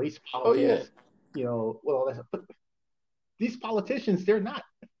race Oh yeah. politics. Well, but these politicians, they're not.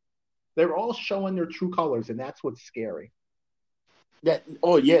 They're all showing their true colors, and that's what's scary. That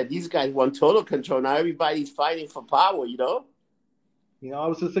oh yeah, these guys want total control. Now everybody's fighting for power, you know? I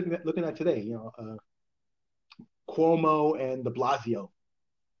was just looking at today. Cuomo and De Blasio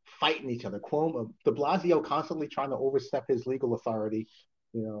fighting each other. De Blasio constantly trying to overstep his legal authority.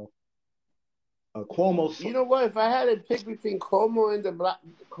 You know, Cuomo. You know what? If I had to pick between Cuomo and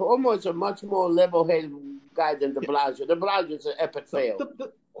Cuomo is a much more level-headed guy than De Blasio. De Blasio is an epic No, fail.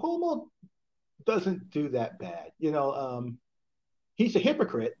 the Cuomo doesn't do that bad. He's a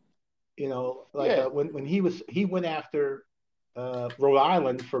hypocrite. Like Yeah, when he went after Rhode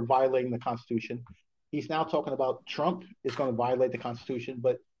Island for violating the Constitution. He's now talking about Trump is going to violate the Constitution,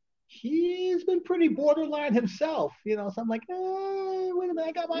 but he's been pretty borderline himself. So I'm like, wait a minute,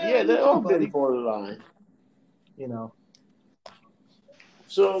 I got my yeah, eye on they you too, all been buddy. borderline. You know,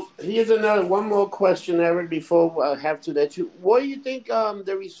 So here's another one more question, Eric. Before I have to let you, what do you think?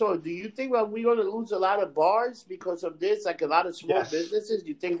 The resort. Do you think we're going to lose a lot of bars because of this? Like a lot of small yes, businesses. Do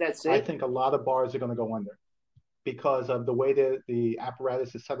you think that's I it? think a lot of bars are going to go under because of the way the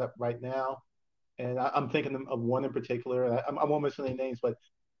apparatus is set up right now. And I'm thinking of one in particular. I won't mention any names, but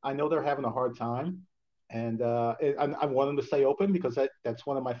I know they're having a hard time, and I want them to stay open because that's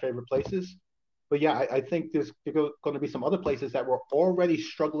one of my favorite places. But yeah, I think there's going to be some other places that were already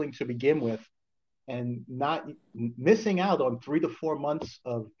struggling to begin with, and not missing out on 3 to 4 months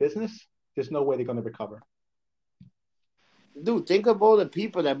of business. There's no way they're going to recover. Dude, think of all the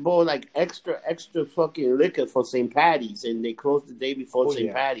people that bought like extra fucking liquor for St. Patty's and they closed the day before Oh St.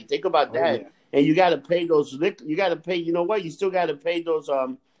 yeah, Patty. Think about oh that. yeah. And you gotta pay those liquor you gotta pay, you know what? You still gotta pay those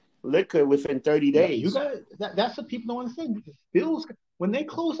liquor within 30 Yeah, you days. got that's what people don't understand. Bills when they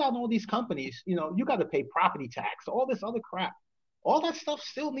close out all these companies, you got to pay property tax, all this other crap. All that stuff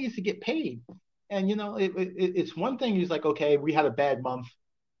still needs to get paid. And it's one thing. Is like, okay, we had a bad month.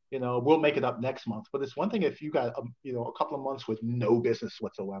 We'll make it up next month. But it's one thing if you got a couple of months with no business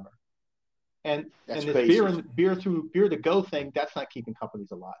whatsoever. And That's and this beer crazy. and beer to go thing, that's not keeping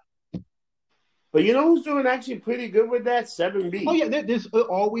companies alive. But you know who's doing actually pretty good with that? Oh 7B. yeah, there's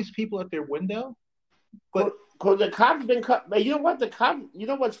always people at their window, but Cause the cops been cut. But you know what? The cops. You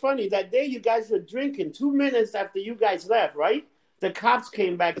know what's funny? That day you guys were drinking. 2 minutes after you guys left, right? The cops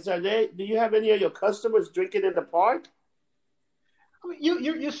came back and said, "Hey, do you have any of your customers drinking in the park?" I mean,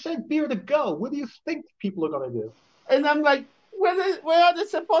 you said beer to go. What do you think people are going to do? And I'm like, where are they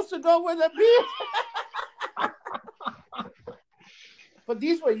supposed to go with a beer? But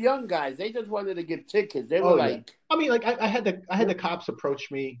these were young guys. They just wanted to get tickets. They were Oh yeah. like, I mean, like I had the cops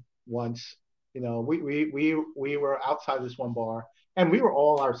approach me once. You know, we were outside this one bar, and we were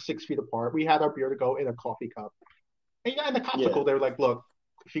all our 6 feet apart. We had our beer to go in a coffee cup. And yeah, and the cops are yeah. cool. They were like, look,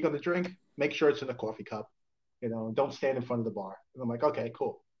 if you're gonna drink, make sure it's in a coffee cup. You know, don't stand in front of the bar. And I'm like, okay,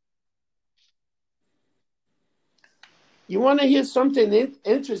 cool. You want to hear something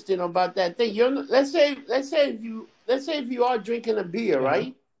interesting about that thing? Let's say if you are drinking a beer, Uh-huh.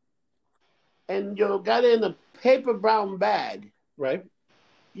 right? And you got it in a paper brown bag. Right.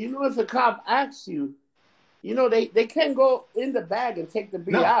 You know, if a cop asks you, you know, they can't go in the bag and take the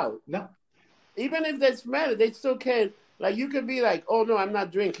beer No, out. no. Even if they smell it, they still can't. Like, you could be like, oh, no, I'm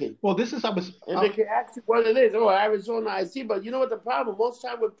not drinking. Well, And they can ask you what it is. Oh, Arizona IC. But you know what the problem? Most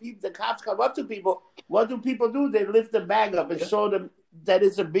time when the cops come up to people, what do people do? They lift the bag up and show them that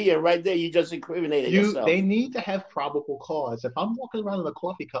it's a beer right there. You just incriminated yourself. They need to have probable cause. If I'm walking around in a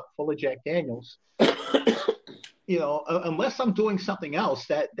coffee cup full of Jack Daniels, you know, unless I'm doing something else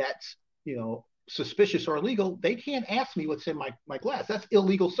that's, you know, suspicious or illegal, they can't ask me what's in my glass. That's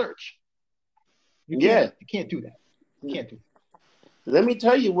illegal search. You can't do that. You can't do that. Let me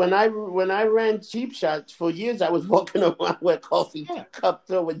tell you, when I ran Cheap Shots for years, I was walking around with a coffee cup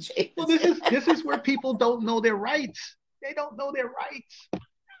throwing James. Well, this is where people don't know their rights. They don't know their rights.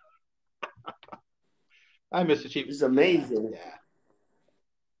 I miss the Cheap. It's amazing. Yeah.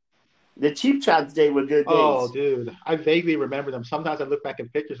 The Cheap Shots day were good days. Oh, dude, I vaguely remember them. Sometimes I look back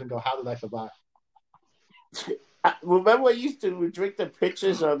at pictures and go, "How did I survive?" Remember I used to drink the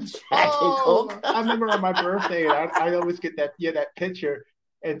pictures of Jack and Coke? I remember on my birthday, I always get that picture,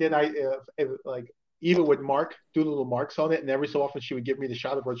 and then like even with Mark, do little marks on it, and every so often she would give me the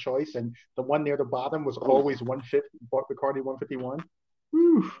shot of her choice, and the one near the bottom was always 150, Bacardi 151.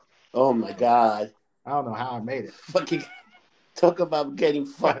 Whew. Oh my God! I don't know how I made it. Fucking talk about getting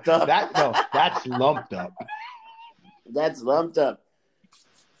fucked up. That's lumped up. That's lumped up.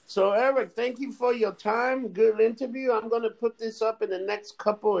 So, Eric, thank you for your time. Good interview. I'm going to put this up in the next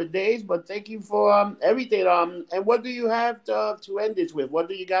couple of days, but thank you for everything. And what do you have to end this with? What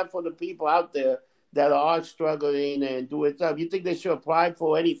do you got for the people out there that are struggling and doing stuff? You think they should apply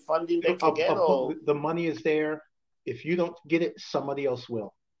for any funding they can get? The money is there. If you don't get it, somebody else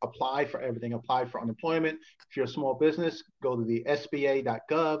will. Apply for everything. Apply for unemployment. If you're a small business, go to the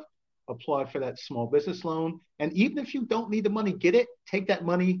SBA.gov. Apply for that small business loan. And even if you don't need the money, get it, take that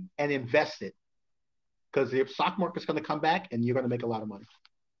money and invest it. Because the stock market's going to come back and you're going to make a lot of money.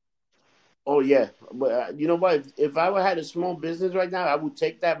 Oh, yeah. But you know what? If I had a small business right now, I would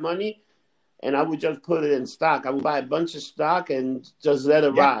take that money and I would just put it in stock. I would buy a bunch of stock and just let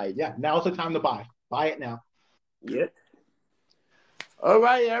it ride. Yeah, now's the time to buy. Buy it now. Yeah. All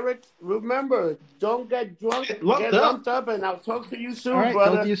right, Eric. Remember, don't get drunk. Get lumped up, and I'll talk to you soon, all right,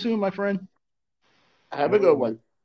 brother. Talk to you soon, my friend. Have a good one.